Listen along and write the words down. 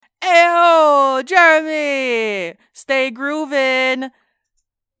Jeremy! Stay groovin'.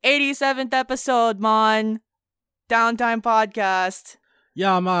 87th episode, man. Downtime podcast.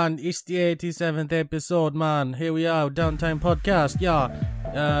 Yeah, man, it's the 87th episode, man. Here we are, Downtime Podcast, yeah.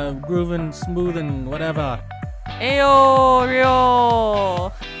 Grooving, smoothing, whatever. Ayo,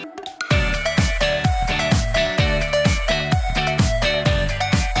 Rio.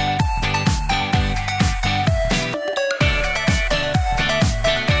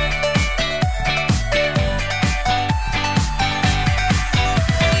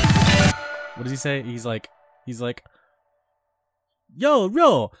 What does he say? He's like, yo,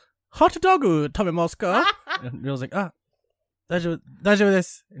 Ryo, hot dog tamemasu ka? And Ryo's like, daijoubu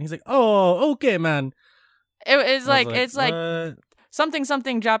desu. And he's like, oh, okay, man. It's like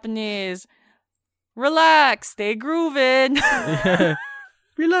something Japanese. Relax, stay groovin'. Yeah.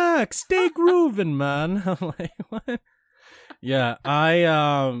 Relax, stay grooving, man. I'm like, what? Yeah,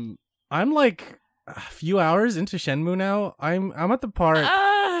 I'm like a few hours into Shenmue now. I'm at the part.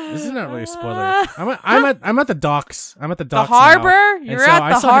 This is not really a spoiler. I'm at the docks. I'm at the docks. The harbor? Now. You're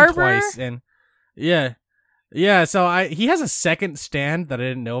at the harbor? Him twice, and yeah. So he has a second stand that I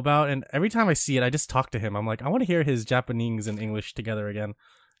didn't know about, and every time I see it, I just talk to him. I'm like, I want to hear his Japanese and English together again.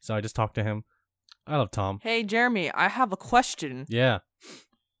 So I just talk to him. I love Tom. Hey, Jeremy, I have a question. Yeah.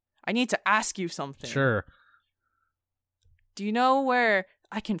 I need to ask you something. Sure. Do you know where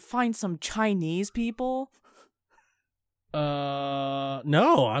I can find some Chinese people?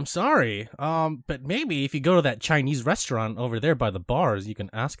 No, I'm sorry. But maybe if you go to that Chinese restaurant over there by the bars, you can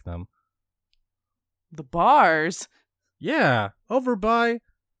ask them. The bars? Yeah, over by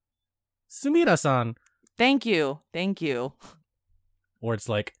Sumida-san. Thank you. Or it's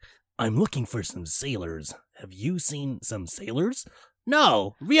like, I'm looking for some sailors. Have you seen some sailors?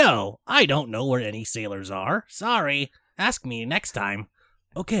 No, Ryo, I don't know where any sailors are. Sorry. Ask me next time.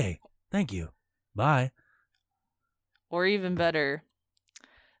 Okay, thank you. Bye. Or even better,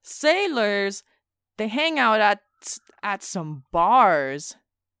 sailors, they hang out at some bars.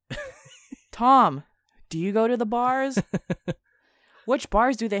 Tom, do you go to the bars? Which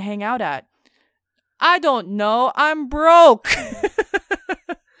bars do they hang out at? I don't know. I'm broke.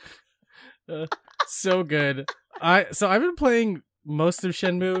 So good. I've been playing most of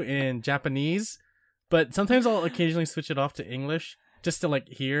Shenmue in Japanese, but sometimes I'll occasionally switch it off to English just to like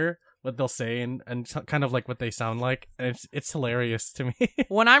hear what they'll say and kind of like what they sound like. And it's hilarious to me.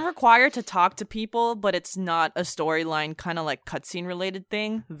 When I'm required to talk to people, but it's not a storyline kind of like cutscene related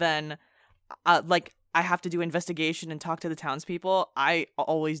thing, then like I have to do investigation and talk to the townspeople. I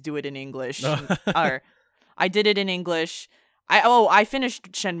always do it in English. Or I did it in English. I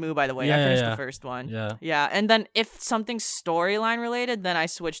finished Shenmue, by the way. I finished the first one. Yeah. And then if something's storyline related, then I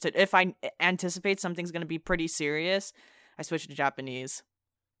switched it. If I anticipate something's going to be pretty serious, I switch to Japanese.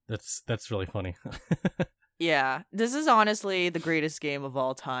 That's really funny. Yeah, this is honestly the greatest game of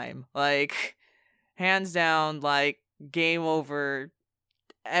all time. Like, hands down, like, game over.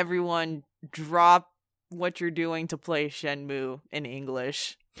 Everyone drop what you're doing to play Shenmue in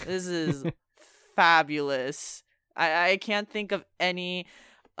English. This is fabulous. I can't think of any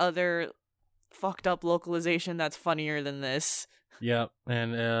other fucked up localization that's funnier than this. Yeah,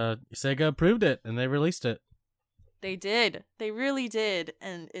 and Sega approved it, and they released it. They did. They really did.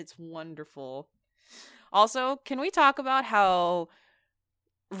 And it's wonderful. Also, can we talk about how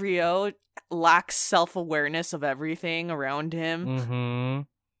Ryo lacks self-awareness of everything around him? Mm-hmm.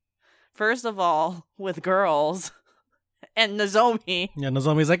 First of all, with girls. And Nozomi. Yeah,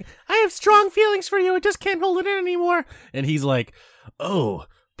 Nozomi's like, I have strong feelings for you. I just can't hold it in anymore. And he's like, oh,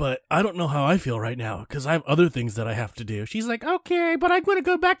 but I don't know how I feel right now because I have other things that I have to do. She's like, okay, but I'm going to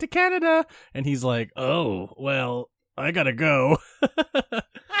go back to Canada. And he's like, oh, well, I gotta go.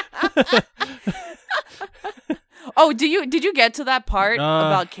 Oh, did you get to that part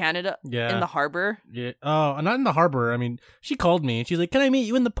about Canada in the harbor? Yeah. Oh, not in the harbor. I mean, she called me and she's like, can I meet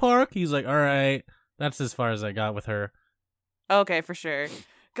you in the park? He's like, all right. That's as far as I got with her. Okay, for sure.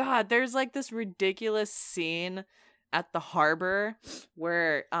 God, there's like this ridiculous scene at the harbor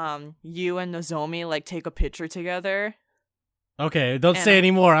where you and Nozomi like take a picture together. Okay, don't say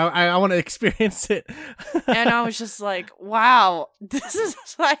anymore. I want to experience it. And I was just like, wow, this is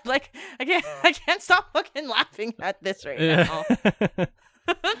like I can't stop fucking laughing at this right now.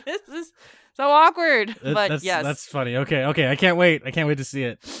 This is so awkward. But yes. That's funny. Okay, I can't wait. I can't wait to see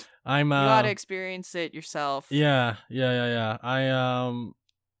it. You gotta experience it yourself. Yeah.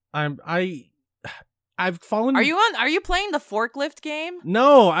 I've fallen. Are you playing the forklift game?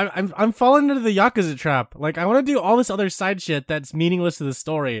 No, I'm falling into the Yakuza trap. Like, I want to do all this other side shit that's meaningless to the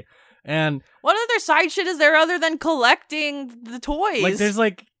story. And what other side shit is there other than collecting the toys? Like, there's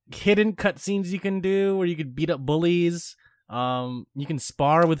like hidden cutscenes you can do where you could beat up bullies. You can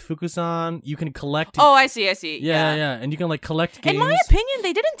spar with Fukusan. You can collect. Oh, I see. Yeah. And you can like collect games. In my opinion,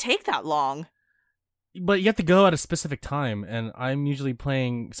 they didn't take that long. But you have to go at a specific time, and I'm usually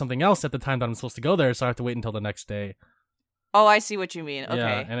playing something else at the time that I'm supposed to go there, so I have to wait until the next day. Oh, I see what you mean. Okay.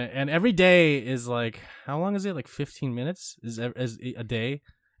 Yeah, and every day is like, how long is it? Like 15 minutes is a day,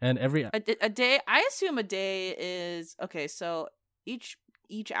 and every a day. I assume a day is okay. So each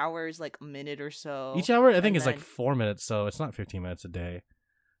hour is like a minute or so. Each hour, I think, is like 4 minutes, so it's not 15 minutes a day.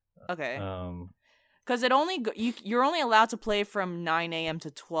 Okay. Because you're only allowed to play from 9 a.m.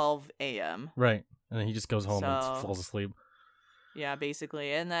 to 12 a.m. Right, and then he just goes home and falls asleep. Yeah,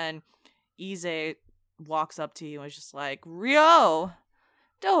 basically, and then Ize walks up to you and is just like, Ryo,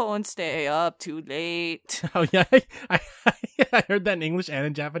 don't stay up too late. Oh yeah, I heard that in English and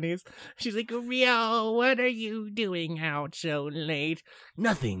in Japanese. She's like, Ryo, what are you doing out so late?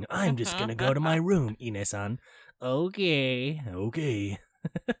 Nothing. I'm just gonna go to my room, Ine-san. Okay.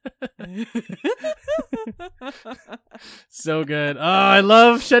 So good. Oh, I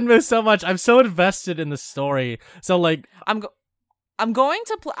love Shenmue so much. I'm so invested in the story. So like, I'm going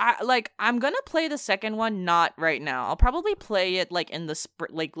to play. I'm gonna play the second one. Not right now. I'll probably play it like in the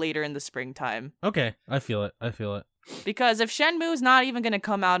later in the springtime. Okay, I feel it. Because if Shenmue's not even gonna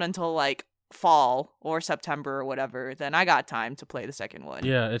come out until like fall or September or whatever, then I got time to play the second one.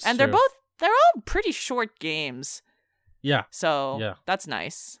 Yeah, it's and true. they're all pretty short games. Yeah. So yeah, that's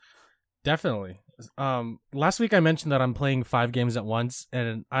nice. Definitely. Last week I mentioned that I'm playing 5 games at once,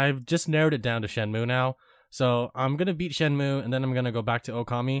 and I've just narrowed it down to Shenmue now. So I'm gonna beat Shenmue, and then I'm gonna go back to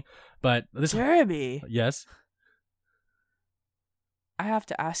Okami. But this Jeremy. Yes. I have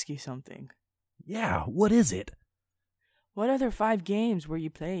to ask you something. Yeah. What is it? What other 5 games were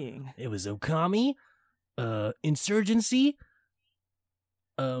you playing? It was Okami, Insurgency,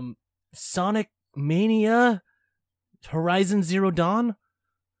 Sonic Mania, Horizon Zero Dawn.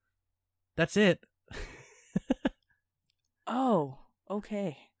 That's it. Oh,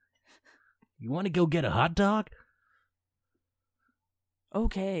 okay. You want to go get a hot dog?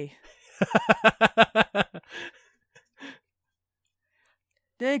 Okay.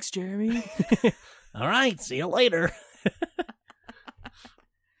 Thanks, Jeremy. All right, see you later.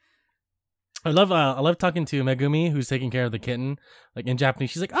 I love talking to Megumi, who's taking care of the kitten. Like in Japanese,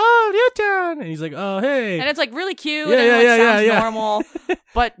 she's like, "Oh, Ryutan," and he's like, "Oh, hey," and it's like really cute. Sounds normal.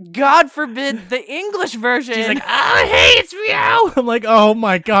 But God forbid the English version. She's like, "Oh, hey, it's Ryo." I'm like, "Oh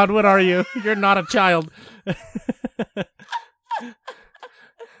my God, what are you? You're not a child."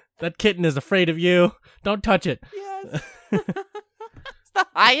 That kitten is afraid of you. Don't touch it. Yes. It's the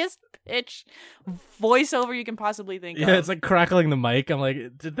highest pitch voiceover you can possibly think of. Yeah, it's like crackling the mic. I'm like,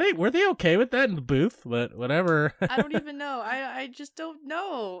 were they okay with that in the booth? But whatever. I don't even know. I just don't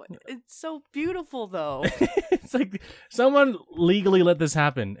know. It's so beautiful though. It's like someone legally let this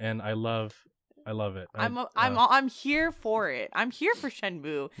happen, and I love it. I'm here for it. I'm here for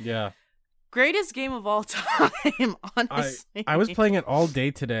Shenmue. Yeah. Greatest game of all time, honestly. I was playing it all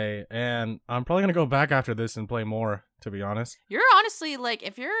day today, and I'm probably gonna go back after this and play more, to be honest. You're honestly like,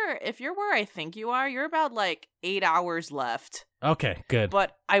 if you're where I think you are, you're about like 8 hours left. Okay, good.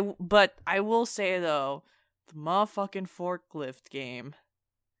 But I will say though, the motherfucking forklift game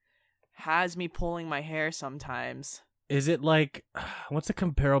has me pulling my hair sometimes. Is it like, what's a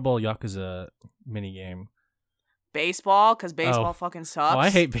comparable Yakuza minigame? Baseball, because baseball fucking sucks. Oh, I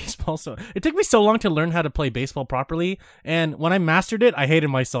hate baseball. So it took me so long to learn how to play baseball properly, and when I mastered it, I hated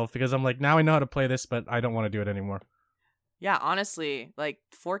myself because I'm like, now I know how to play this, but I don't want to do it anymore. Yeah, honestly, like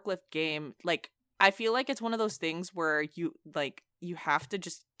forklift game, like I feel like it's one of those things where you have to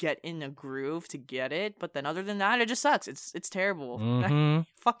just get in a groove to get it, but then other than that, it just sucks. It's terrible. Mm-hmm. I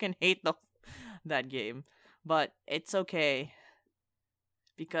fucking hate that game, but it's okay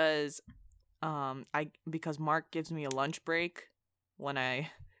because because Mark gives me a lunch break when I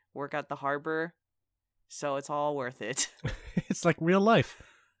work at the harbor, so it's all worth it. It's like real life.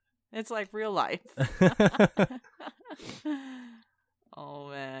 It's like real life. Oh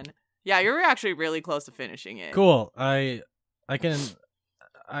man, yeah, you're actually really close to finishing it. Cool. I can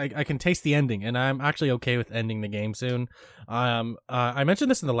taste the ending, and I'm actually okay with ending the game soon. I mentioned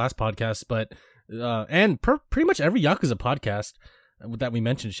this in the last podcast, but pretty much every Yakuza podcast that we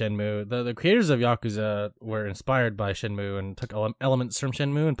mentioned Shenmue, the creators of Yakuza were inspired by Shenmue and took elements from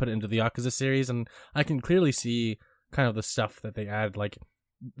Shenmue and put it into the Yakuza series, and I can clearly see kind of the stuff that they added, like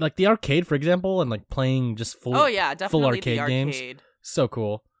the arcade, for example, and like playing just full definitely full arcade the games. So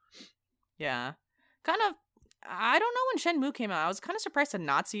cool. Yeah, kind of. I don't know when Shenmue came out. I was kind of surprised to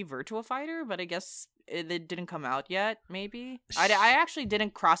not see Virtua Fighter, but I guess it didn't come out yet. Maybe I actually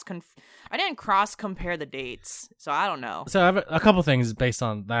didn't I didn't cross compare the dates, so I don't know. So I have a couple things based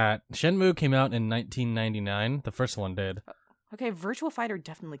on that. Shenmue came out in 1999. The first one did. Okay, Virtua Fighter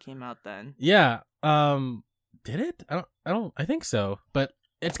definitely came out then. Yeah. Did it? I think so. But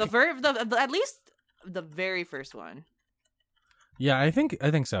it's At least the very first one. Yeah, I think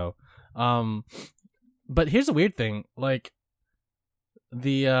so. But here's the weird thing, like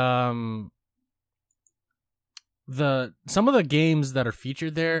the some of the games that are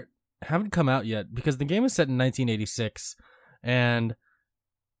featured there haven't come out yet because the game is set in 1986 and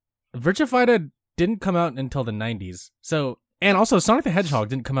Virtua Fighter didn't come out until the 90s. So, and also Sonic the Hedgehog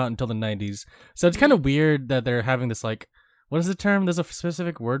didn't come out until the 90s. So it's kind of weird that they're having this, like, what is the term? There's a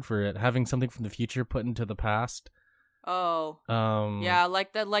specific word for it, having something from the future put into the past. Oh. Yeah,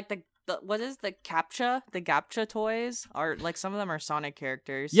 like the what is the GAPTCHA toys are like some of them are Sonic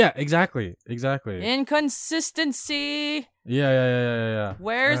characters. Yeah, exactly. Inconsistency. Yeah.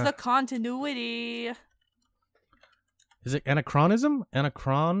 Where's the continuity? Is it anachronism?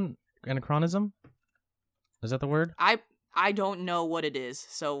 Anachronism? Is that the word? I don't know what it is,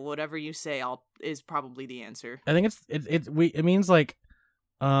 so whatever you say is probably the answer. I think it means like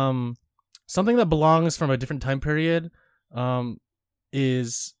something that belongs from a different time period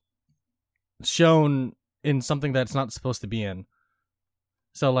is shown in something that's not supposed to be in.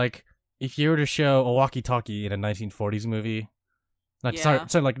 So like if you were to show a walkie-talkie in a 1940s movie, sorry,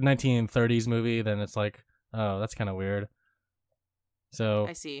 like 1930s movie, then it's like, oh, that's kind of weird. So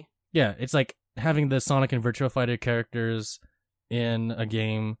I see. Yeah, it's like having the Sonic and Virtua Fighter characters in a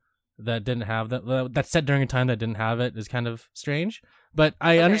game that didn't have that's set during a time that didn't have it is kind of strange. But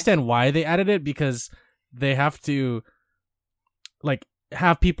I understand why they added it, because they have to like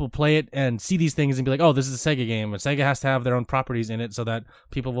have people play it and see these things and be like, oh, this is a Sega game, and Sega has to have their own properties in it so that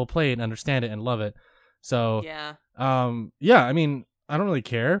people will play it and understand it and love it. So yeah, I mean, I don't really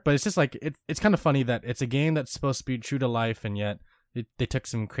care, but it's just like it's kind of funny that it's a game that's supposed to be true to life, and yet they took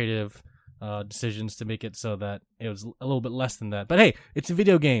some creative decisions to make it so that it was a little bit less than that. But hey, it's a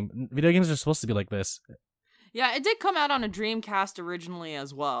video game. Video games are supposed to be like this. Yeah, it did come out on a Dreamcast originally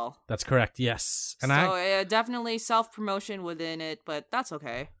as well. That's correct, yes. And definitely self-promotion within it, but that's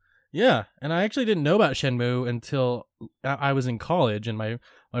okay. Yeah, and I actually didn't know about Shenmue until I was in college, and my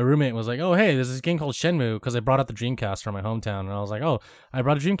roommate was like, oh, hey, there's this game called Shenmue, because I brought out the Dreamcast from my hometown, and I was like, oh, I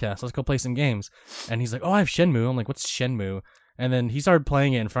brought a Dreamcast, let's go play some games. And he's like, oh, I have Shenmue. I'm like, what's Shenmue? And then he started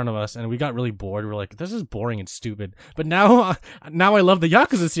playing it in front of us, and we got really bored. We were like, this is boring and stupid. But now I love the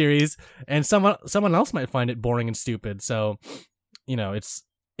Yakuza series, and someone else might find it boring and stupid. So, you know, it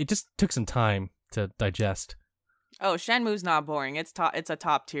just took some time to digest. Oh, Shenmue's not boring. It's a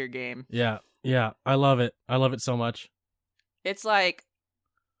top tier game. Yeah, I love it. I love it so much. It's like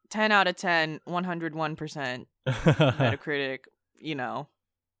 10 out of 10, 101% Metacritic, you know.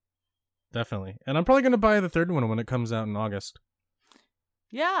 Definitely. And I'm probably going to buy the third one when it comes out in August.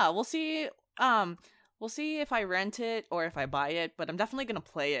 Yeah, we'll see. We'll see if I rent it or if I buy it, but I'm definitely going to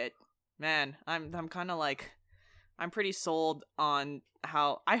play it. Man, I'm kind of like, I'm pretty sold on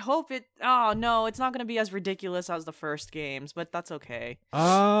how, I hope oh no, it's not going to be as ridiculous as the first games, but that's okay.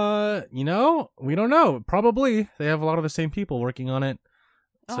 You know, we don't know. Probably. They have a lot of the same people working on it.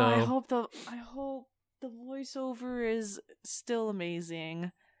 So I hope the voiceover is still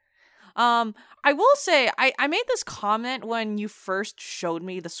amazing. I will say, I made this comment when you first showed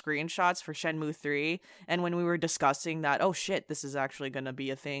me the screenshots for Shenmue 3, and when we were discussing that, oh shit, this is actually gonna be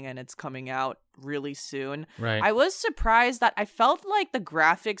a thing and it's coming out really soon. Right. I was surprised that I felt like the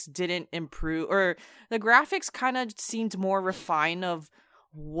graphics didn't improve, or the graphics kind of seemed more refined of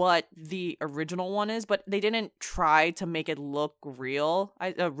what the original one is, but they didn't try to make it look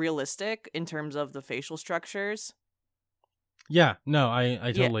realistic in terms of the facial structures. Yeah, no,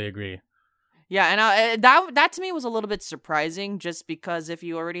 I totally agree. Yeah, and that to me was a little bit surprising, just because if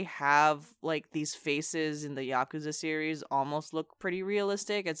you already have like these faces in the Yakuza series almost look pretty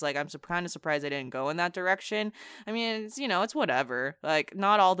realistic, it's like I'm kind of surprised they didn't go in that direction. I mean, it's, you know, it's whatever. Like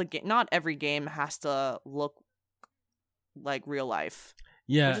not every game has to look like real life.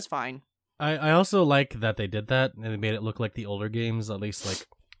 Yeah, which is fine. I also like that they did that and they made it look like the older games, at least like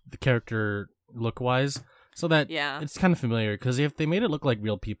the character look wise. So that it's kind of familiar, because if they made it look like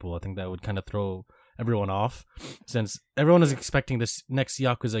real people, I think that would kind of throw everyone off, since everyone is expecting this next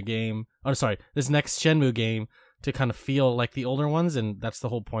Yakuza game, this next Shenmue game to kind of feel like the older ones, and that's the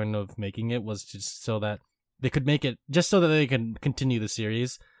whole point of making it, was just so that they could make it, just so that they can continue the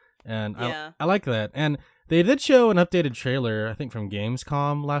series, and I like that. And they did show an updated trailer, I think from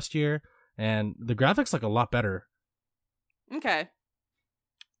Gamescom last year, and the graphics look a lot better. Okay.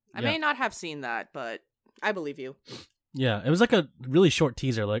 I Yeah. may not have seen that, but I believe you. Yeah, it was like a really short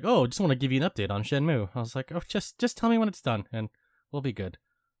teaser, like, oh, just want to give you an update on Shenmue. I was like, oh, just tell me when it's done, and we'll be good.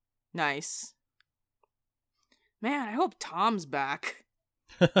 Nice. Man, I hope Tom's back.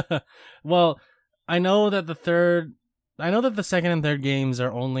 Well, I know that the second and third games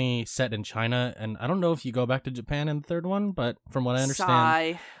are only set in China, and I don't know if you go back to Japan in the third one, but from what I understand,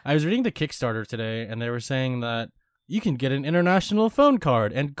 Sigh. I was reading the Kickstarter today, and they were saying that you can get an international phone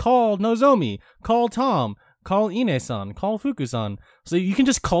card and call Nozomi, call Tom, call Ine-san, call Fuku-san. So you can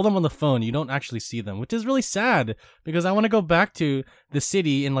just call them on the phone. You don't actually see them, which is really sad because I want to go back to the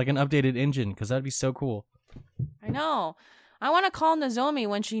city in like an updated engine because that'd be so cool. I know. I want to call Nozomi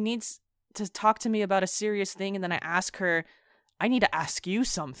when she needs to talk to me about a serious thing, and then I ask her, I need to ask you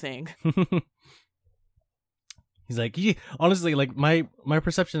something. He's like, honestly, like my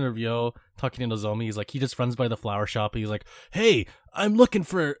perception of Yo talking to Nozomi is like he just runs by the flower shop. And he's like, hey, I'm looking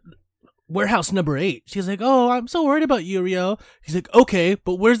for warehouse number 8. She's like, oh, I'm so worried about you, Ryo. He's like, okay,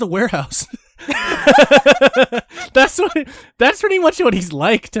 but where's the warehouse? That's pretty much what he's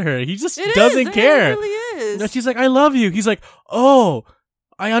like to her. He just doesn't care. It really is. No, she's like, I love you. He's like, oh,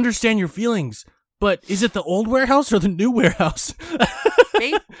 I understand your feelings, but is it the old warehouse or the new warehouse?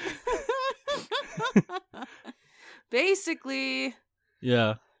 Basically.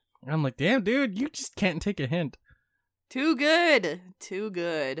 Yeah. I'm like, damn, dude, you just can't take a hint. Too good. Too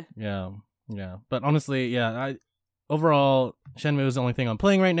good. Yeah. But honestly, yeah, overall, Shenmue is the only thing I'm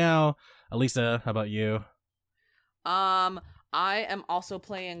playing right now. Elisa, how about you? I am also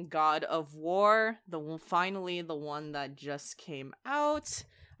playing God of War, finally the one that just came out.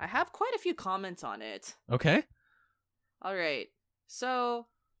 I have quite a few comments on it. Okay. All right. So,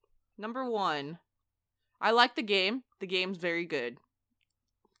 number 1, I like the game. The game's very good.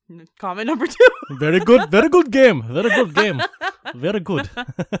 Comment number 2. Very good game. Very good game. Very good.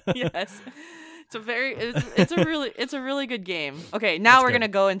 Yes. It's a really good game. Okay, now we're gonna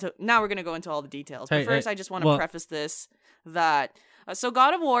go into all the details. But first, I just want to preface this that so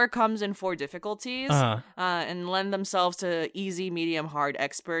God of War comes in 4 difficulties and lend themselves to easy, medium, hard,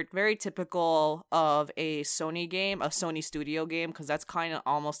 expert. Very typical of a Sony game, a Sony Studio game, because that's kind of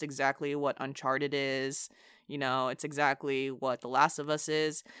almost exactly what Uncharted is. You know, it's exactly what The Last of Us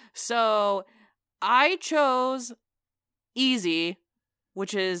is. So I chose easy,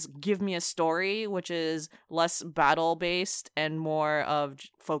 which is give me a story, which is less battle based and more of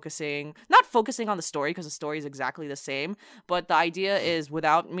not focusing on the story because the story is exactly the same, but the idea is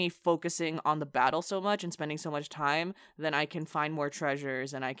without me focusing on the battle so much and spending so much time, then I can find more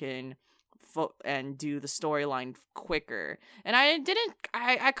treasures and I can and do the storyline quicker. And I kind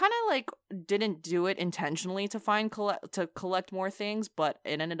of like didn't do it intentionally to collect more things, but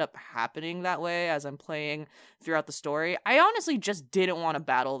it ended up happening that way as I'm playing throughout the story. I honestly just didn't want to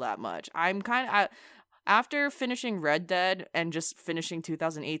battle that much. After finishing Red Dead and just finishing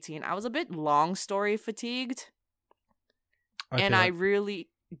 2018, I was a bit long story fatigued. I really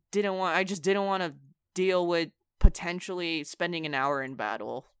didn't want to deal with potentially spending an hour in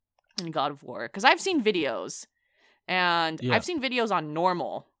battle in God of War, because I've seen videos, and I've seen videos on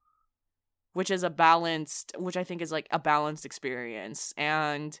normal, which I think is like a balanced experience,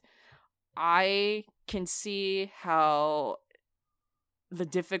 and I can see how the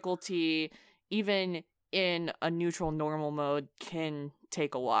difficulty, even in a neutral normal mode, can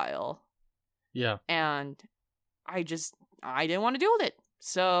take a while. Yeah. And I didn't want to deal with it.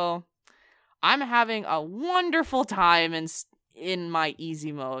 So I'm having a wonderful time in my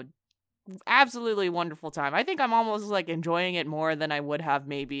easy mode. Absolutely wonderful time. I think I'm almost like enjoying it more than I would have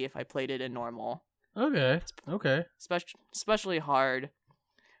maybe if I played it in normal. Okay. Especially hard.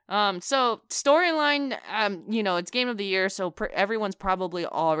 So storyline, it's Game of the Year, so everyone's probably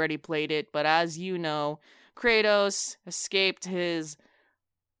already played it. But as you know, Kratos escaped his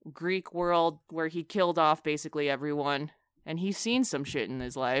Greek world where he killed off basically everyone, and he's seen some shit in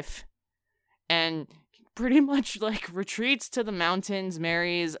his life, and pretty much like retreats to the mountains,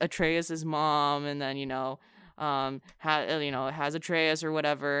 marries Atreus' mom, and then has Atreus or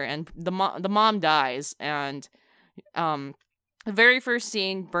whatever, and the mom dies, and the very first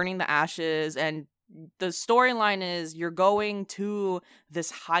scene, burning the ashes, and the storyline is you're going to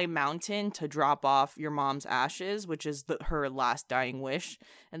this high mountain to drop off your mom's ashes, which is her last dying wish,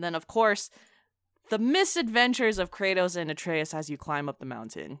 and then of course the misadventures of Kratos and Atreus as you climb up the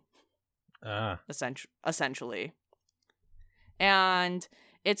mountain. Essentially. And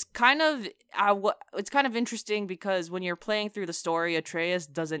it's kind of interesting because when you're playing through the story, Atreus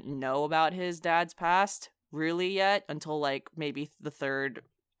doesn't know about his dad's past really yet until like maybe the third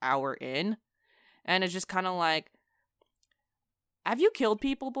hour in. And it's just kind of like, have you killed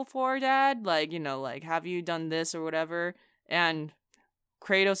people before, Dad? Like, like, have you done this or whatever? And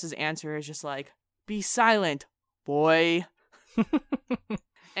Kratos' answer is just like, be silent, boy.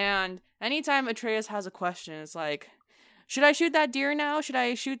 And anytime Atreus has a question, it's like, should I shoot that deer now? Should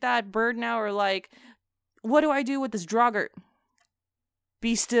I shoot that bird now? Or like, what do I do with this Draugr?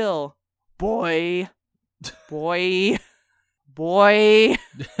 Be still, boy. Boy. Boy.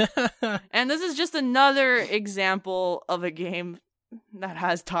 And this is just another example of a game that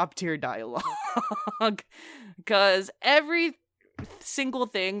has top tier dialogue. Because every single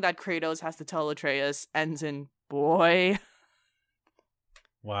thing that Kratos has to tell Atreus ends in boy.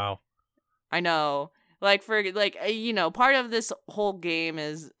 Wow. I know. Like, part of this whole game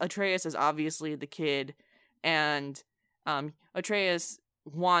is Atreus is obviously the kid, and Atreus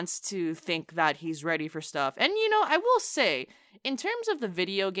wants to think that he's ready for stuff. And, I will say, in terms of the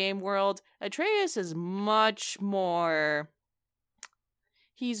video game world, Atreus is much more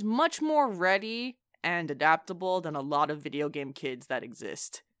ready and adaptable than a lot of video game kids that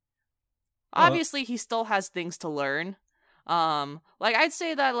exist. Obviously, he still has things to learn. I'd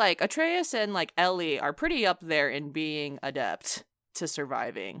say that, Atreus and, Ellie are pretty up there in being adept to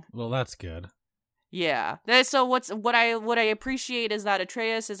surviving. Well, that's good. Yeah. So what I appreciate is that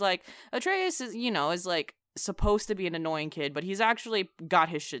Atreus is supposed to be an annoying kid, but he's actually got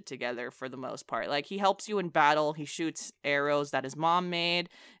his shit together for the most part. Like, he helps you in battle, he shoots arrows that his mom made,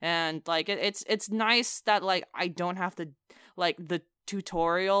 and it's nice that I don't have to, the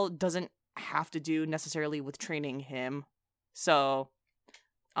tutorial doesn't have to do necessarily with training him. So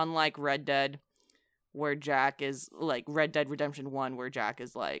unlike Red Dead, where Jack is Red Dead Redemption 1, where Jack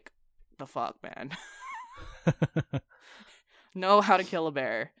is like, the fuck, man. Know how to kill a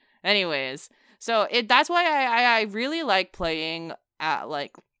bear. Anyways, so that's why I really like playing at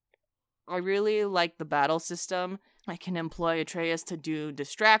I really like the battle system. I can employ Atreus to do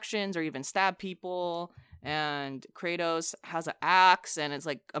distractions or even stab people, and Kratos has an axe, and it's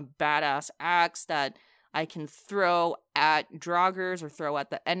like a badass axe that I can throw at Draugrs or throw at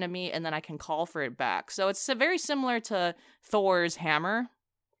the enemy, and then I can call for it back. So it's very similar to Thor's hammer.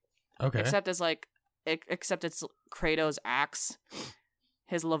 Okay. Except it's Kratos' axe,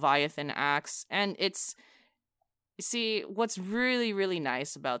 his Leviathan axe. And what's really, really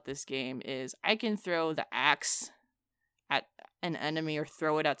nice about this game is I can throw the axe at an enemy or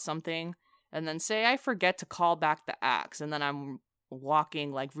throw it at something, and then say I forget to call back the axe, and then I'm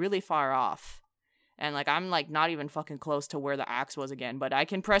walking really far off. And I'm not even fucking close to where the axe was again, but I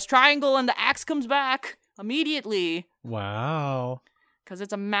can press triangle and the axe comes back immediately. Wow. Because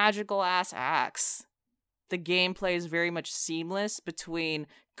it's a magical ass axe. The gameplay is very much seamless between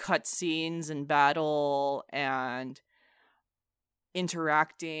cutscenes and battle and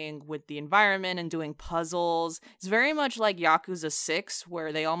interacting with the environment and doing puzzles. It's very much like Yakuza 6,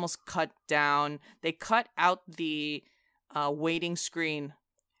 where they almost cut out the waiting screen,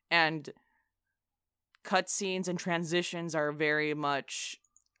 and cutscenes and transitions are very much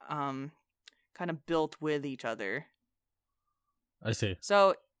kind of built with each other. I see.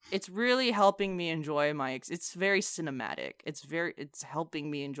 So it's really helping me enjoy it's very cinematic. It's helping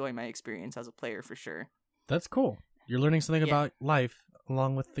me enjoy my experience as a player for sure. That's cool. You're learning something about life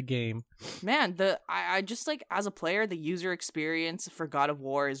along with the game. Man, I just as a player, the user experience for God of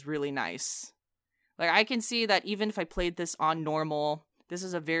War is really nice. I can see that even if I played this on normal, this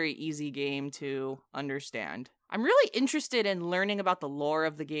is a very easy game to understand. I'm really interested in learning about the lore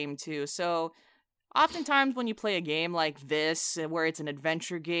of the game too. So oftentimes when you play a game like this, where it's an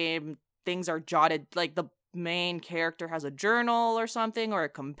adventure game, things are jotted, the main character has a journal or something, or a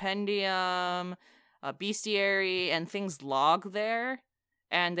compendium, a bestiary, and things log there.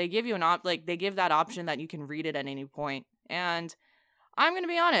 And they give you they give that option that you can read it at any point. And I'm gonna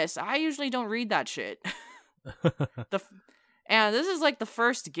be honest, I usually don't read that shit. And this is the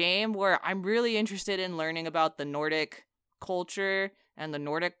first game where I'm really interested in learning about the Nordic culture and the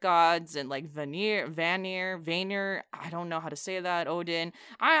Nordic gods and Vanir, I don't know how to say that, Odin.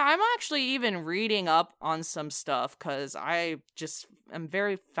 I'm actually even reading up on some stuff because I just am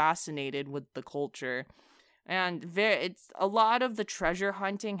very fascinated with the culture. And it's a lot of the treasure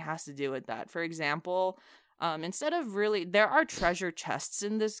hunting has to do with that. For example, instead of there are treasure chests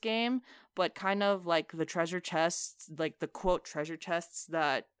in this game, but kind of the treasure chests, the quote treasure chests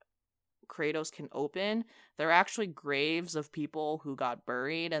that Kratos can open, they're actually graves of people who got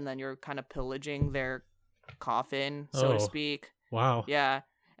buried, and then you're kind of pillaging their coffin, so to speak. Wow. Yeah.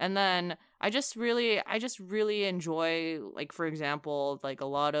 And then I just really enjoy, for example, a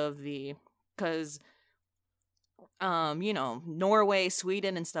lot of because Norway,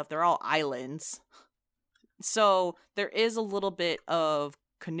 Sweden, and stuff. They're all islands. So there is a little bit of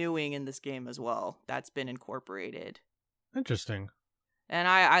canoeing in this game as well that's been incorporated. Interesting. And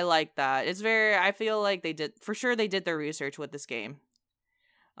I like that. I feel like they did their research with this game.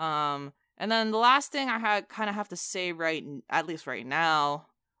 And then the last thing I kind of have to say at least right now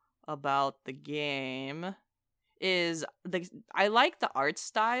about the game is I like the art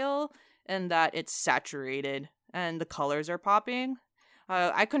style and that it's saturated and the colors are popping.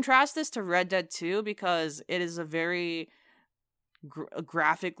 I contrast this to Red Dead 2 because it is a very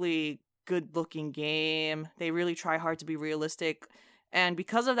graphically good-looking game. They really try hard to be realistic, and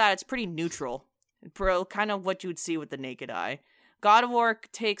because of that, it's pretty neutral. Kind of what you would see with the naked eye. God of War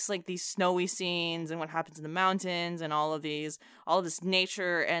takes like these snowy scenes and what happens in the mountains and all of this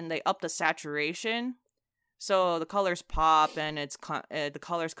nature, and they up the saturation, so the colors pop and the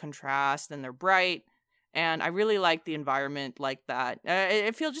colors contrast and they're bright. And I really like the environment like that.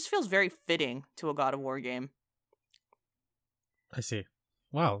 It just feels very fitting to a God of War game. I see.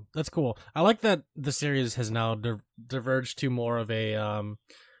 Wow, that's cool. I like that the series has now diverged to more of a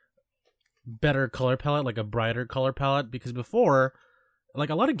better color palette, like a brighter color palette. Because before, like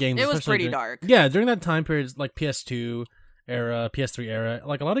a lot of games, it was pretty dark. Yeah, during that time period, like PS2 era, PS3 era,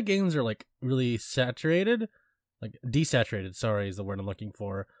 like a lot of games are like really saturated, like desaturated. Sorry, is the word I'm looking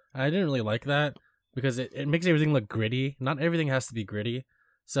for. I didn't really like that, because it makes everything look gritty. Not everything has to be gritty.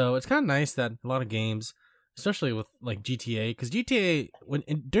 So it's kind of nice that a lot of games, especially with like GTA, because GTA,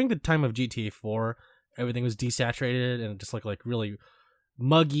 during the time of GTA 4, everything was desaturated and just looked like really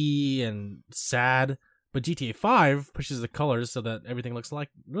muggy and sad. But GTA 5 pushes the colors so that everything looks like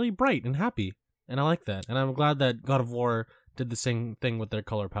really bright and happy. And I like that. And I'm glad that God of War did the same thing with their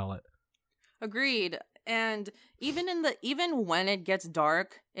color palette. Agreed. And even when it gets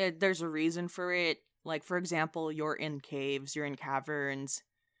dark, there's a reason for it. Like, for example, you're in caves, you're in caverns,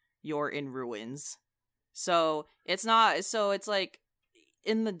 you're in ruins. So it's like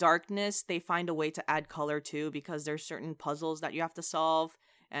in the darkness, they find a way to add color too, because there's certain puzzles that you have to solve,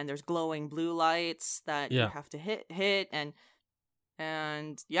 and there's glowing blue lights that you have to hit,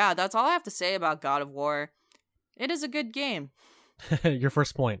 and yeah, that's all I have to say about God of War. It is a good game. Your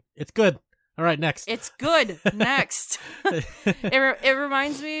first point. It's good. All right, next. It's good. Next. It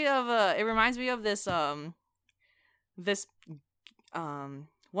reminds me of this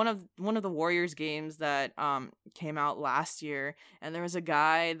one of the Warriors games that came out last year, and there was a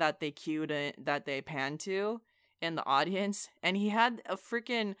guy that they panned to in the audience, and he had a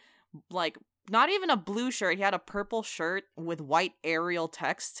freaking, like, not even a blue shirt, he had a purple shirt with white Arial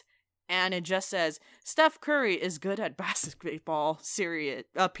text, and it just says, "Steph Curry is good at basketball,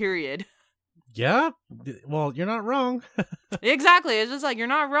 period." Yeah, well, you're not wrong. Exactly. It's just like, you're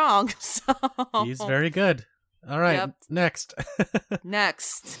not wrong. So he's very good. All right, yep. Next.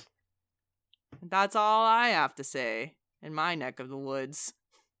 Next. That's all I have to say in my neck of the woods.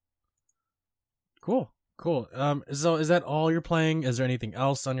 Cool. So is that all you're playing? Is there anything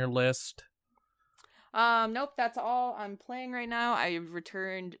else on your list? Nope, that's all I'm playing right now. I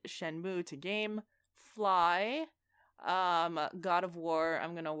returned Shenmue to GameFly. God of War,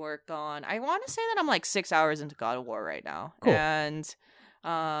 I'm gonna work on. I want to say that I'm like 6 hours into God of War right now. Cool. And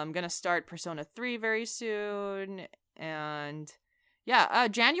I'm gonna start Persona 3 very soon. And yeah,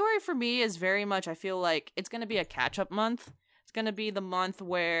 January for me is very much, I feel like it's gonna be a catch-up month. It's gonna be the month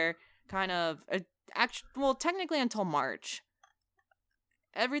where kind of, technically until March.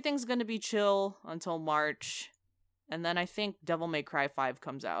 Everything's gonna be chill until March. And then I think Devil May Cry 5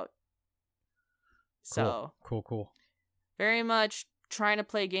 comes out. So cool. Very much trying to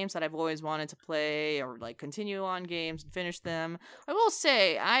play games that I've always wanted to play, or like continue on games and finish them. I will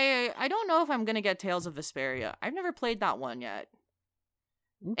say, I don't know if I'm gonna get Tales of Vesperia. I've never played that one yet.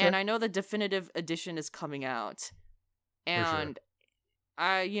 Okay. And I know the definitive edition is coming out. And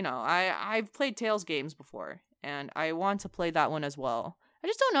I've played Tales games before, and I want to play that one as well. I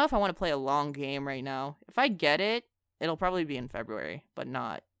just don't know if I want to play a long game right now. If I get it, it'll probably be in February, but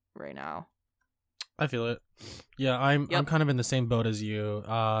not right now. I feel it. Yeah, I'm kind of in the same boat as you.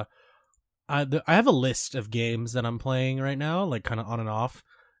 I have a list of games that I'm playing right now, like kind of on and off.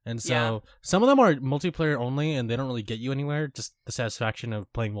 And so some of them are multiplayer only, and they don't really get you anywhere, just the satisfaction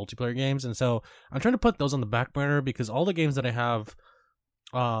of playing multiplayer games. And so I'm trying to put those on the back burner, because all the games that I have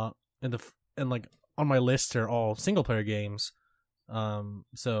and like on my list are all single player games.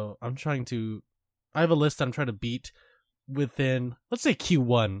 So I have a list that I'm trying to beat within, let's say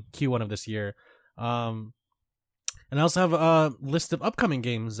Q1 of this year. And I also have a list of upcoming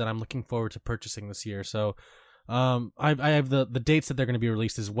games that I'm looking forward to purchasing this year. So I have the dates that they're going to be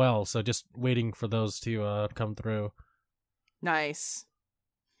released as well, so just waiting for those to come through. Nice.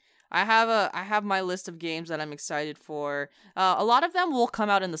 I have my list of games that I'm excited for. A lot of them will come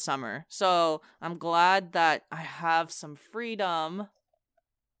out in the summer, so I'm glad that I have some freedom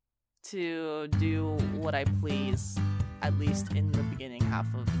to do what I please, at least in the beginning half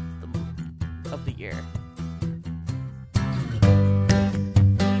of the year.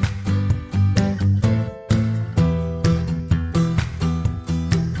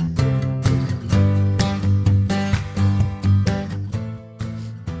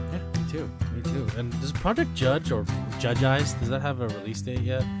 And does Project Judge or Judge Eyes, does that have a release date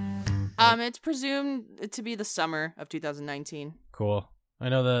yet? It's presumed to be the summer of 2019. Cool. I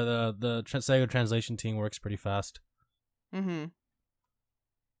know the Sega translation team works pretty fast. Mm-hmm.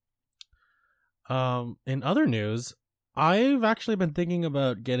 In other news, I've actually been thinking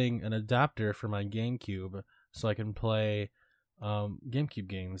about getting an adapter for my GameCube so I can play GameCube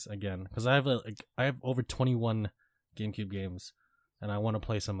games again, because I have over 21 GameCube games, and I want to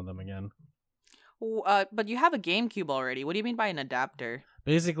play some of them again. But you have a GameCube already. What do you mean by an adapter?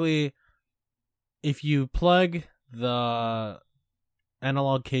 Basically, if you plug the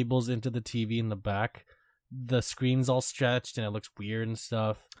analog cables into the TV in the back, the screen's all stretched and it looks weird and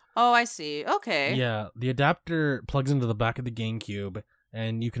stuff. Oh, I see. Okay. Yeah, the adapter plugs into the back of the GameCube,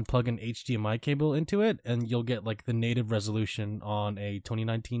 and you can plug an HDMI cable into it, and you'll get like the native resolution on a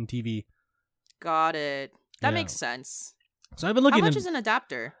 2019 TV. Got it. That makes sense. So I've been looking. How much is an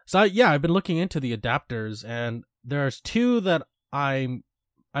adapter? So I've been looking into the adapters, and there's two that I've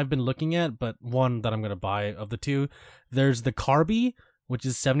been looking at, but one that I'm gonna buy of the two. There's the Carby, which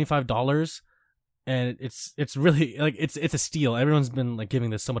is $75, and it's really like it's a steal. Everyone's been like giving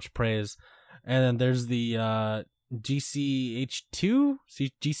this so much praise. And then there's the GCH2,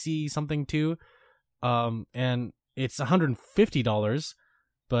 GC something 2, and it's $150,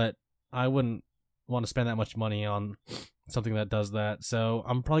 but I wouldn't want to spend that much money on something that does that. So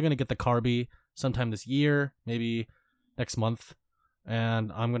I'm probably going to get the Carby sometime this year, maybe next month,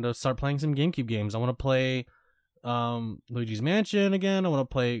 and I'm going to start playing some GameCube games. I want to play Luigi's Mansion again. I want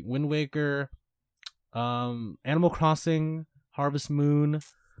to play Wind Waker, Animal Crossing, Harvest Moon.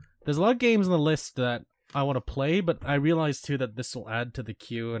 There's a lot of games on the list that I want to play, but I realize too that this will add to the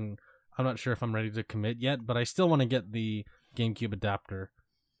queue, and I'm not sure if I'm ready to commit yet, but I still want to get the GameCube adapter.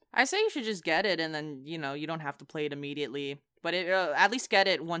 I say you should just get it, and then, you don't have to play it immediately. But at least get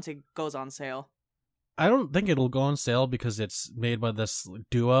it once it goes on sale. I don't think it'll go on sale because it's made by this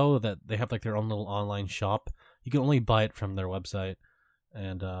duo that they have like their own little online shop. You can only buy it from their website.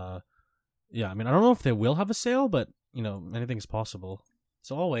 And yeah, I mean, I don't know if they will have a sale, but, anything's possible.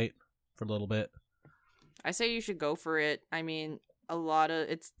 So I'll wait for a little bit. I say you should go for it. I mean,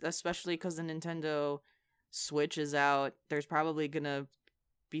 it's especially because the Nintendo Switch is out. There's probably going to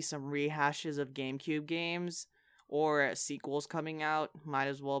be some rehashes of GameCube games or sequels coming out. Might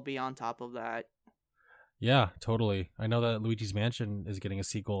as well be on top of that. Yeah, totally. I know that Luigi's Mansion is getting a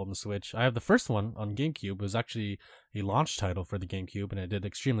sequel on the Switch. I have the first one on GameCube. It was actually a launch title for the GameCube, and it did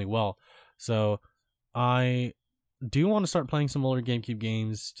extremely well. So I do want to start playing some older GameCube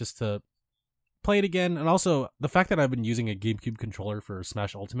games just to play it again. And also, the fact that I've been using a GameCube controller for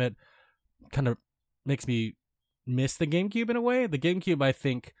Smash Ultimate kind of makes me miss the GameCube in a way. The GameCube, I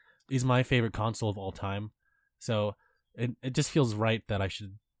think, is my favorite console of all time. So it just feels right that I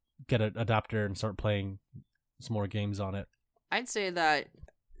should get an adapter and start playing some more games on it. I'd say that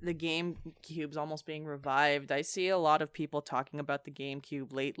the GameCube's almost being revived. I see a lot of people talking about the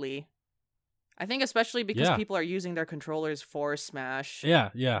GameCube lately. I think especially because people are using their controllers for Smash. Yeah.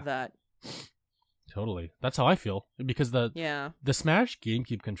 That totally. That's how I feel, because the Smash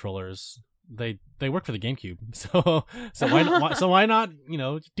GameCube controllers, they work for the GameCube. So why not,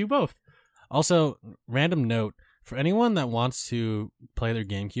 do both? Also, random note, for anyone that wants to play their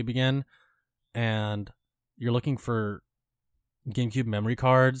GameCube again and you're looking for GameCube memory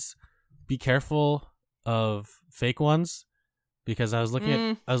cards, be careful of fake ones, because I was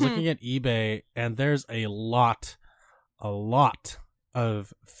looking at eBay, and there's a lot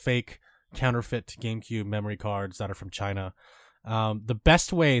of fake counterfeit GameCube memory cards that are from China. The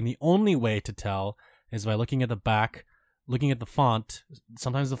best way and the only way to tell is by looking at the back, looking at the font.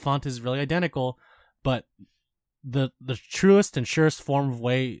 Sometimes the font is really identical, but the truest and surest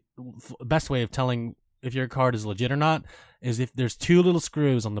best way of telling if your card is legit or not is if there's 2 little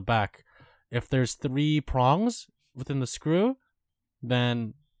screws on the back. If there's 3 prongs within the screw,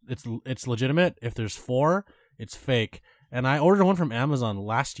 then it's legitimate. If there's 4, it's fake. And I ordered one from Amazon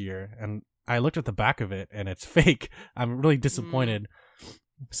last year, and I looked at the back of it, and it's fake. I'm really disappointed.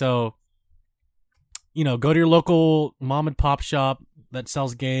 So go to your local mom and pop shop that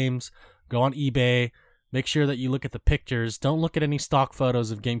sells games. Go on eBay. Make sure that you look at the pictures. Don't look at any stock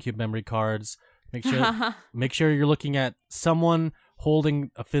photos of GameCube memory cards. Make sure you're looking at someone holding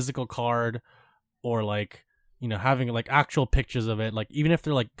a physical card, or like, having like actual pictures of it. Like, even if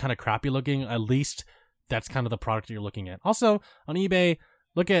they're like kind of crappy looking, at least that's kind of the product you're looking at. Also on eBay,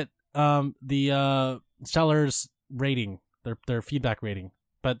 look at the seller's rating, their feedback rating.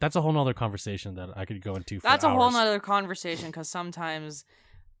 But that's a whole nother conversation that I could go into for That's hours. a whole nother conversation, because sometimes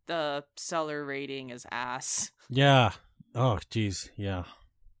the seller rating is ass. Yeah. Oh, geez. Yeah.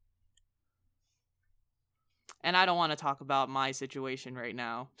 And I don't want to talk about my situation right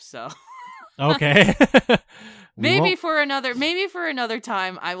now, so Okay. maybe for another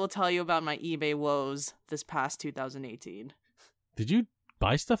time I will tell you about my eBay woes this past 2018. Did you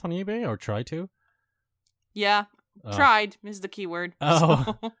buy stuff on eBay or try to? Yeah, tried is the keyword.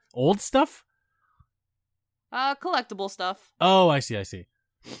 Oh, So. Old stuff? Collectible stuff. Oh, I see.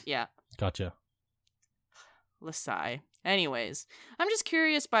 Yeah. Gotcha. Lasai. Anyways, I'm just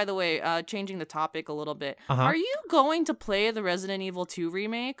curious, by the way, changing the topic a little bit. Uh-huh. Are you going to play the Resident Evil 2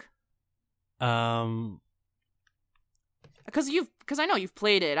 remake? Um, Because I know you've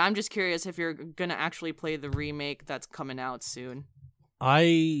played it. I'm just curious if you're gonna actually play the remake that's coming out soon.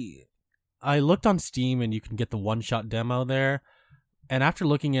 I looked on Steam and you can get the one-shot demo there. And after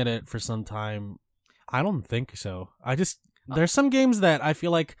looking at it for some time, I don't think so. There's some games that I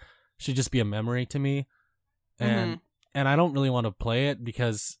feel like should just be a memory to me. And I don't really want to play it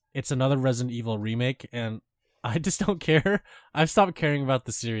because it's another Resident Evil remake, and I just don't care. I've stopped caring about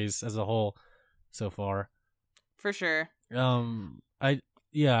the series as a whole so far. For sure. I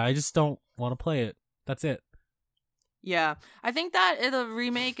just don't want to play it. That's it. Yeah, I think that the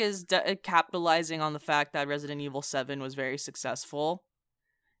remake is capitalizing on the fact that Resident Evil 7 was very successful,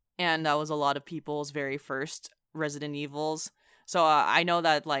 and that was a lot of people's very first Resident Evils. So I know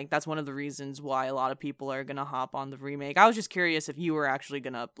that like that's one of the reasons why a lot of people are gonna hop on the remake. I was just curious if you were actually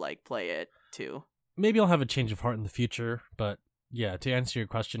gonna like play it too. Maybe I'll have a change of heart in the future, but yeah, to answer your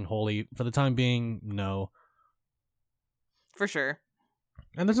question wholly, for the time being, no. For sure.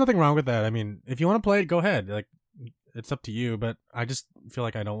 And there's nothing wrong with that. I mean, if you want to play it, go ahead. Like, it's up to you, but I just feel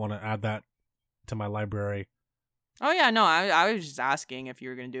like I don't want to add that to my library. Oh yeah, no, I was just asking if you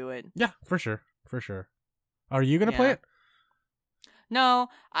were gonna do it. Yeah, for sure. Are you gonna play it? No,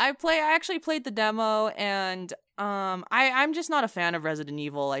 I actually played the demo, and I'm just not a fan of Resident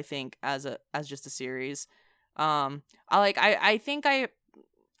Evil, I think, as just a series. I think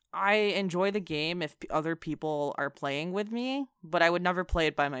I enjoy the game if other people are playing with me, but I would never play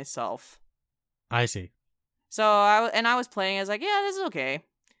it by myself. I see. So I was playing, I was like, yeah, this is okay.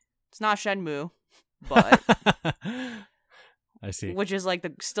 It's not Shenmue, but I see. which is like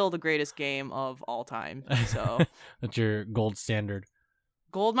still the greatest game of all time. So that's your gold standard.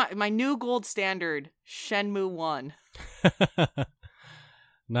 My new gold standard, Shenmue 1.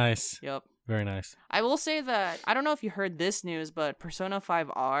 Nice. Yep. Very nice. I will say that, I don't know if you heard this news, but Persona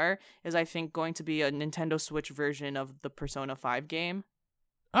 5R is, I think, going to be a Nintendo Switch version of the Persona 5 game.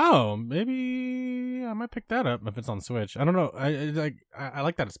 Oh, maybe I might pick that up if it's on Switch. I don't know. I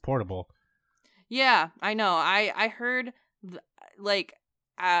like that it's portable. Yeah, I know. I heard,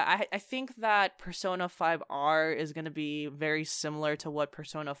 I think that Persona 5R is going to be very similar to what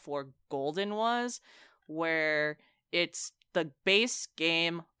Persona 4 Golden was, where it's the base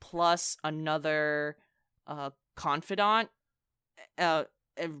game plus another confidant,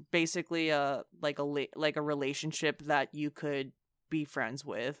 basically like a relationship that you could be friends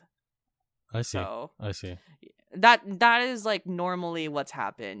with. I see. So I see. that is like normally what's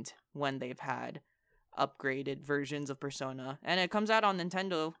happened when they've had upgraded versions of Persona, and it comes out on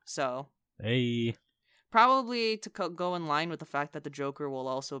Nintendo, so Hey. probably to go in line with the fact that the Joker will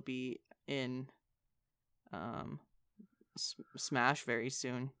also be in Smash very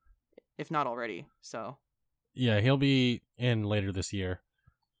soon, if not already. So Yeah, he'll be in later this year.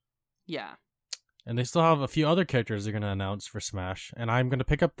 yeah. And they still have a few other characters they're going to announce for Smash. And I'm going to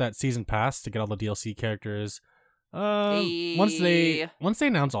pick up that season pass to get all the DLC characters. Once they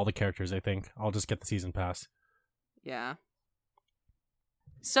announce all the characters, I think I'll just get the season pass. Yeah.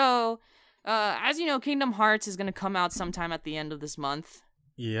 So, as you know, Kingdom Hearts is going to come out sometime at the end of this month.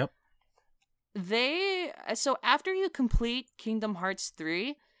 Yep. So after you complete Kingdom Hearts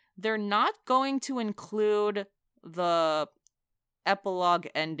 3, they're not going to include the epilogue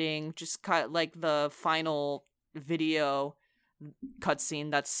ending, just like the final video cutscene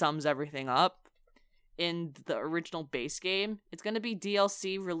that sums everything up in the original base game. It's going to be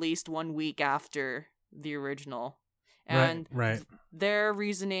DLC released 1 week after the original. And right. their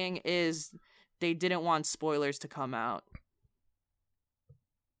reasoning is they didn't want spoilers to come out.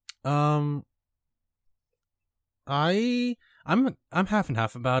 I'm half and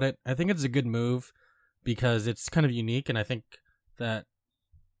half about it. I think it's a good move because it's kind of unique, and I think that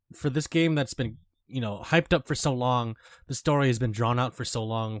for this game that's been, hyped up for so long, the story has been drawn out for so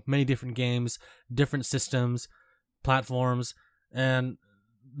long, many different games, different systems, platforms, and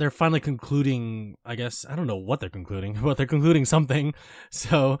they're finally concluding, I guess, I don't know what they're concluding, but they're concluding something.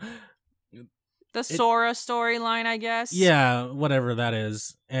 So the Sora storyline, I guess. Yeah, whatever that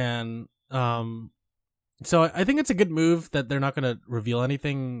is. And so I think it's a good move that they're not going to reveal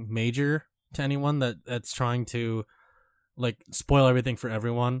anything major to anyone that's trying to like spoil everything for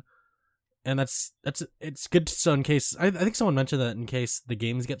everyone. And it's good, so in case I think someone mentioned that in case the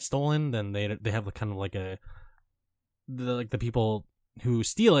games get stolen, then they have like kind of like the people who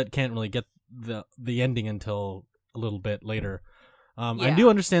steal it can't really get the ending until a little bit later. I do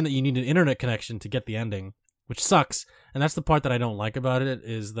understand that you need an internet connection to get the ending, which sucks, and that's the part that I don't like about it,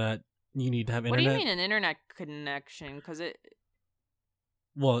 is that you need to have internet. What do you mean an internet connection? Because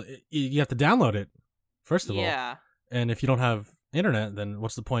you have to download it first of all. Yeah. And if you don't have internet, then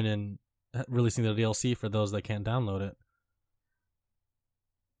what's the point in releasing the DLC for those that can't download it?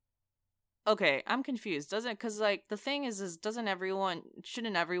 Okay, I'm confused. Because like the thing is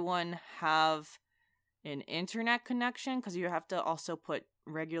shouldn't everyone have an internet connection? Because you have to also put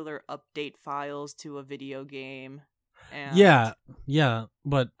regular update files to a video game. And yeah,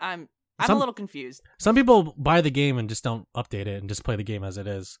 but I'm a little confused. Some people buy the game and just don't update it and just play the game as it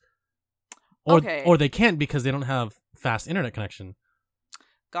is. Or they can't because they don't have fast internet connection.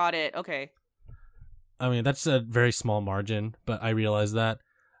 Got it. Okay. I mean, that's a very small margin, but I realize that.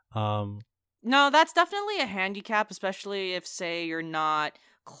 No, that's definitely a handicap, especially if, say, you're not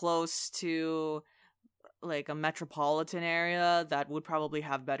close to like a metropolitan area that would probably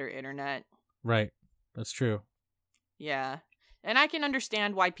have better internet. Right. That's true. Yeah. And I can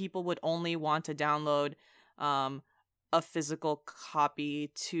understand why people would only want to download a physical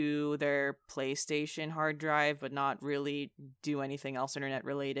copy to their PlayStation hard drive, but not really do anything else internet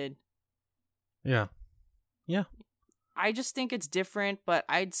related. Yeah. Yeah. I just think it's different, but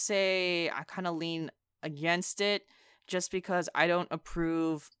I'd say I kind of lean against it just because I don't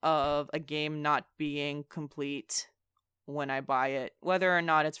approve of a game not being complete when I buy it, whether or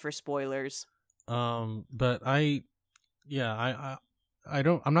not it's for spoilers. But I'm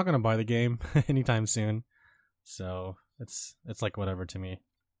not gonna buy the game anytime soon, so it's like whatever to me.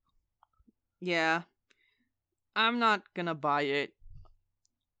 Yeah, I'm not gonna buy it.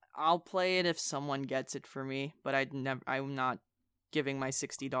 I'll play it if someone gets it for me, but I'm not giving my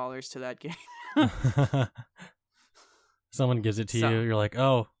 $60 to that game. Someone gives it to you, you're like,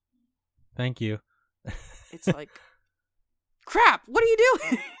 oh, thank you. It's like, crap, what are you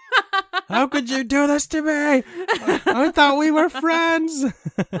doing? How could you do this to me? I thought we were friends.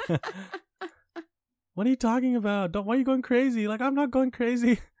 What are you talking about? Why are you going crazy? Like, I'm not going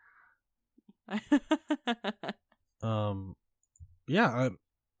crazy. Yeah,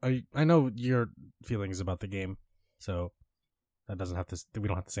 I know your feelings about the game, so we don't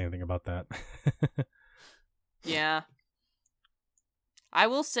have to say anything about that. Yeah. I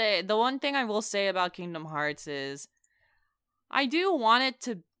will say, the one thing I will say about Kingdom Hearts is I do want it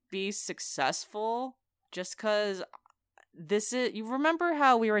to be successful, just because you remember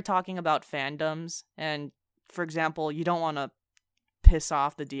how we were talking about fandoms, and for example, you don't want to piss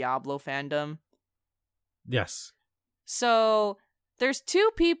off the Diablo fandom. Yes. So there's two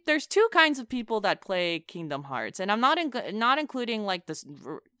kinds of people that play Kingdom Hearts, and I'm not including like this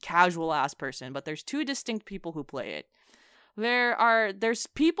casual ass person, but there's two distinct people who play it. There's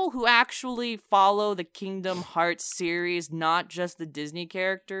people who actually follow the Kingdom Hearts series, not just the Disney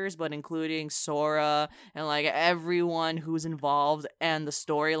characters, but including Sora and like everyone who's involved and the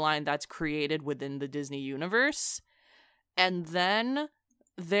storyline that's created within the Disney universe. And then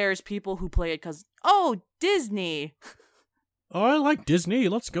there's people who play it because, oh, Disney. Oh, I like Disney.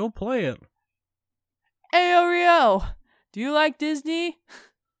 Let's go play it. Hey, Oreo, do you like Disney?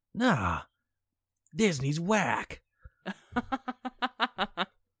 Nah, Disney's whack.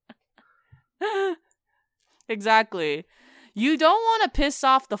 Exactly. You don't want to piss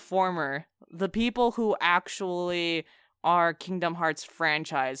off the former, the people who actually are Kingdom Hearts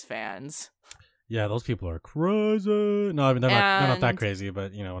franchise fans. Yeah, those people are crazy. No, I mean they're not that crazy,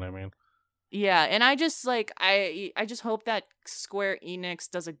 but you know what I mean. Yeah, and I just like I just hope that Square Enix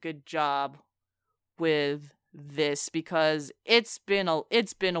does a good job with this, because it's been a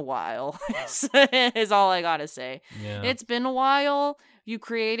while. Is all I gotta say. Yeah. It's been a while. You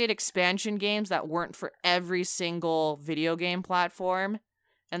created expansion games that weren't for every single video game platform,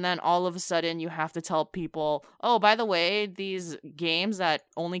 And then all of a sudden you have to tell people, oh, by the way, these games that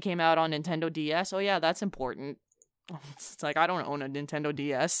only came out on Nintendo DS, oh yeah, that's important. It's like, I don't own a Nintendo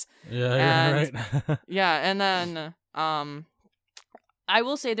DS. Yeah, And right. yeah, and then I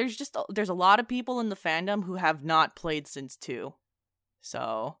will say there's a lot of people in the fandom who have not played since 2.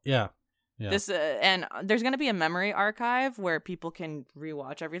 So Yeah. Yeah. this and there's going to be a memory archive where people can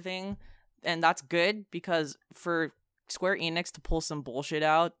rewatch everything, and that's good because for Square Enix to pull some bullshit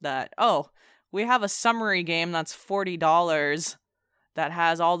out that, oh, we have a summary game that's $40 that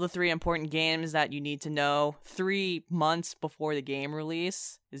has all the 3 important games that you need to know 3 months before the game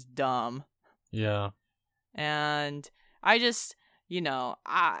release is dumb. Yeah. And I just,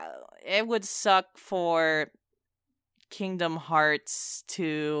 it would suck for Kingdom Hearts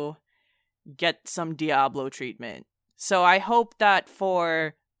to get some Diablo treatment. So I hope that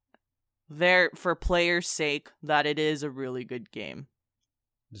for players' sake that it is a really good game.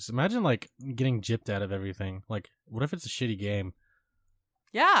 Just imagine like getting gypped out of everything. Like, what if it's a shitty game?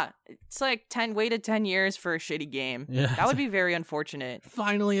 Yeah, it's like waited 10 years for a shitty game. Yeah. That would be very unfortunate.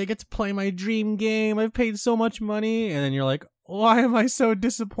 Finally, I get to play my dream game. I've paid so much money. And then you're like, why am I so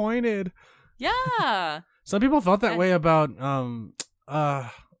disappointed? Yeah. Some people felt that way about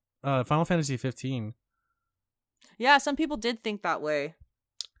Final Fantasy 15. Yeah, some people did think that way.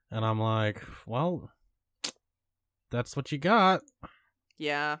 And I'm like, well, that's what you got.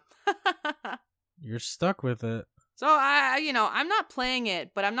 Yeah. You're stuck with it. So I'm not playing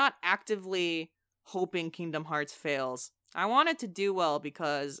it, but I'm not actively hoping Kingdom Hearts fails. I want it to do well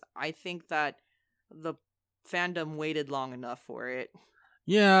because I think that the fandom waited long enough for it.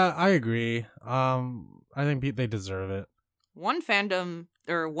 Yeah, I agree. I think they deserve it. One game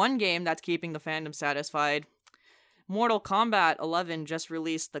that's keeping the fandom satisfied. Mortal Kombat 11 just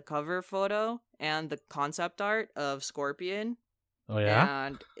released the cover photo and the concept art of Scorpion. Oh yeah?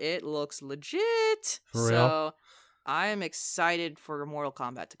 And it looks legit. For real? So I am excited for Mortal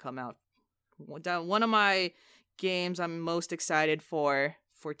Kombat to come out. One of my games I'm most excited for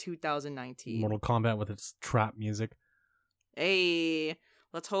 2019. Mortal Kombat with its trap music. Hey,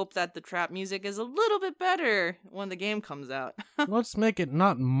 let's hope that the trap music is a little bit better when the game comes out. Let's make it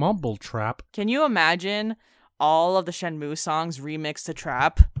not mumble trap. Can you imagine all of the Shenmue songs remixed to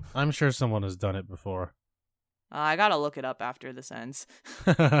trap? I'm sure someone has done it before. I gotta look it up after this ends.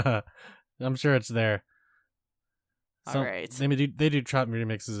 I'm sure it's there. All right. They do trap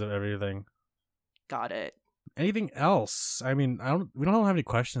remixes of everything. Got it. Anything else? I mean, we don't have any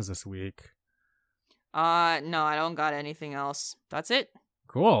questions this week. No, I don't got anything else. That's it.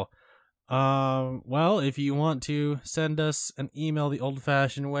 Cool. Well, if you want to send us an email the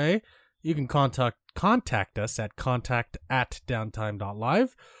old-fashioned way, you can contact us at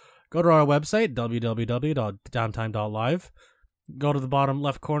contact@downtime.live. Go to our website, www.downtime.live. Go to the bottom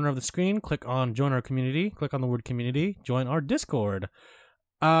left corner of the screen, click on Join Our Community, click on the word Community, join our Discord.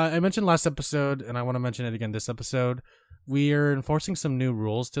 I mentioned last episode, and I want to mention it again this episode, we are enforcing some new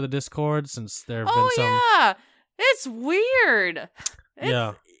rules to the Discord since there have been some... yeah! It's weird!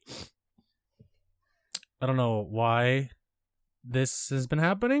 Yeah. I don't know why this has been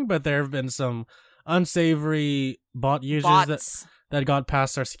happening, but there have been some unsavory bot users that got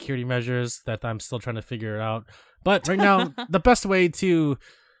past our security measures that I'm still trying to figure out. But right now, the best way to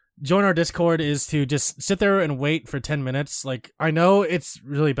join our Discord is to just sit there and wait for 10 minutes. Like, I know it's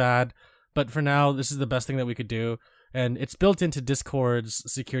really bad, but for now, this is the best thing that we could do. And it's built into Discord's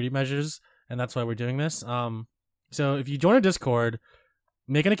security measures, and that's why we're doing this. So if you join a Discord,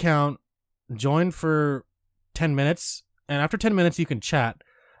 make an account, join for 10 minutes, and after 10 minutes, you can chat.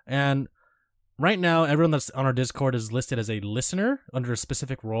 And right now, everyone that's on our Discord is listed as a listener under a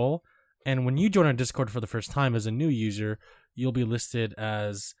specific role. And when you join our Discord for the first time as a new user, you'll be listed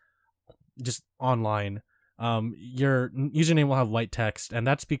as just online. Your username will have white text, and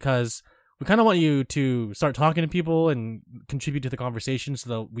that's because we kind of want you to start talking to people and contribute to the conversation so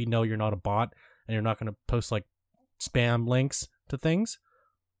that we know you're not a bot and you're not going to post like spam links to things.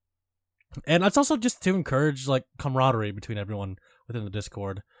 And that's also just to encourage like camaraderie between everyone within the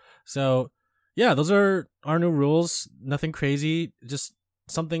Discord. So yeah, those are our new rules. Nothing crazy, just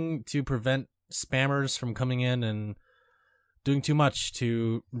something to prevent spammers from coming in and doing too much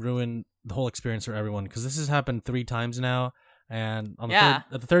to ruin the whole experience for everyone. Because this has happened 3 times now, and on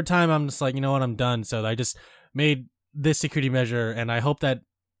the third time, I'm just like, you know what, I'm done. So I just made this security measure, and I hope that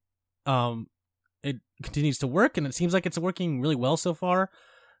it continues to work, and it seems like it's working really well so far.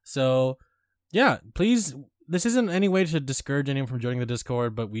 So yeah, please. This isn't any way to discourage anyone from joining the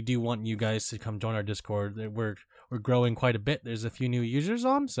Discord, but we do want you guys to come join our Discord. We're growing quite a bit. There's a few new users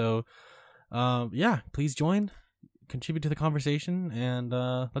on, so yeah, please join. contribute to the conversation, and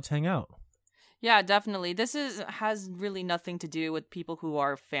let's hang out. Yeah, definitely. This has really nothing to do with people who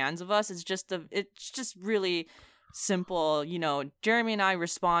are fans of us. It's just really simple. Jeremy and I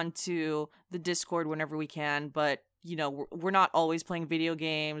respond to the Discord whenever we can, but we're not always playing video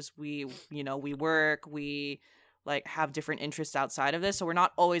games. We work, we have different interests outside of this, so we're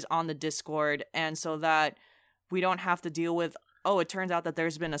not always on the Discord, and so that we don't have to deal with, oh, it turns out that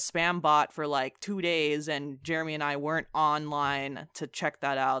there's been a spam bot for 2 days and Jeremy and I weren't online to check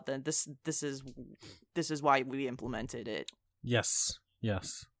that out. Then this is why we implemented it. Yes.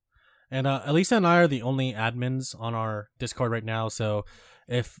 And Elisa and I are the only admins on our Discord right now, so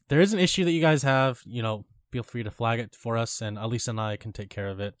if there is an issue that you guys have, feel free to flag it for us, and Elisa and I can take care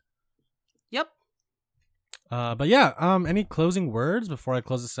of it. Yep. But yeah, any closing words before I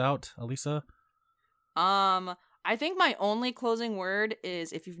close this out, Elisa? I think my only closing word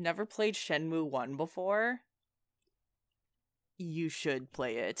is, if you've never played Shenmue 1 before, you should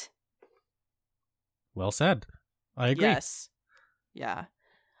play it. Well said. I agree. Yes. Yeah.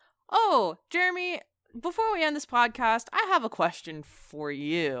 Oh, Jeremy, before we end this podcast, I have a question for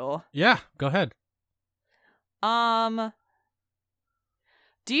you. Yeah, go ahead.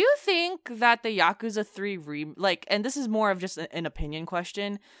 Do you think that the Yakuza 3 and this is more of just an opinion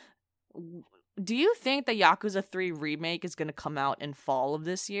question, do you think the Yakuza 3 remake is going to come out in fall of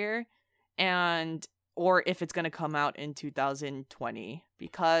this year? Or if it's going to come out in 2020?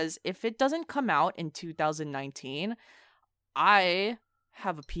 Because if it doesn't come out in 2019, I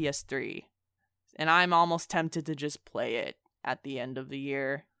have a PS3 and I'm almost tempted to just play it at the end of the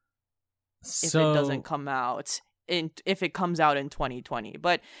year if it doesn't come out. If it comes out in 2020.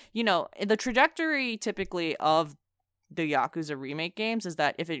 But, the trajectory typically of the Yakuza remake games is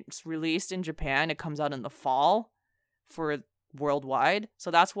that if it's released in Japan, it comes out in the fall for worldwide.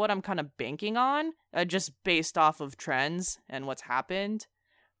 So that's what I'm kind of banking on, just based off of trends and what's happened.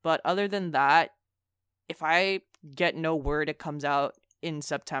 But other than that, if I get no word it comes out in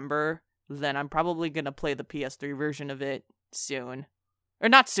September, then I'm probably going to play the PS3 version of it soon. Or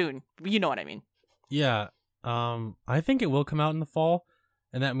not soon, but you know what I mean. Yeah. I think it will come out in the fall,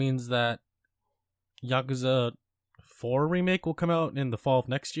 and that means that Yakuza 4 remake will come out in the fall of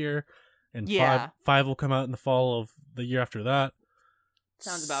next year, and 5 will come out in the fall of the year after that.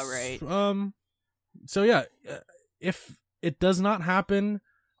 Sounds about right. So yeah, if it does not happen,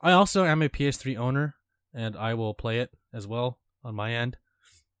 I also am a PS3 owner, and I will play it as well on my end.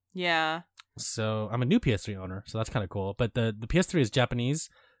 Yeah. So I'm a new PS3 owner, so that's kind of cool. But the PS3 is Japanese,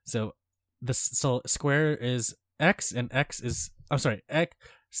 so square is X and X is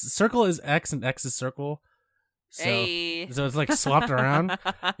circle is X and X is circle. So, so it's swapped around.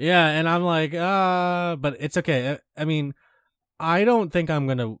 Yeah, and I'm but it's okay. I mean, I don't think I'm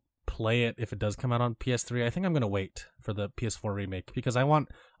gonna play it if it does come out on PS3. I think I'm gonna wait for the PS4 remake because I want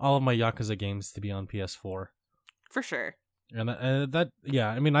all of my Yakuza games to be on PS4. For sure. And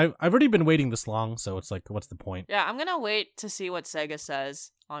I mean, I've already been waiting this long, so it's what's the point? Yeah, I'm gonna wait to see what Sega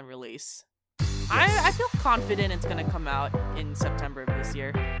says on release. Yes. I feel confident it's gonna come out in September of this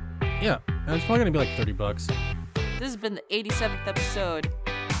year. Yeah, and it's probably gonna be $30. This has been the 87th episode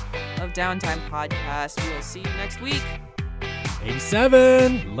of Downtime Podcast. We will see you next week.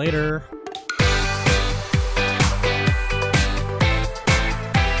 87! Later.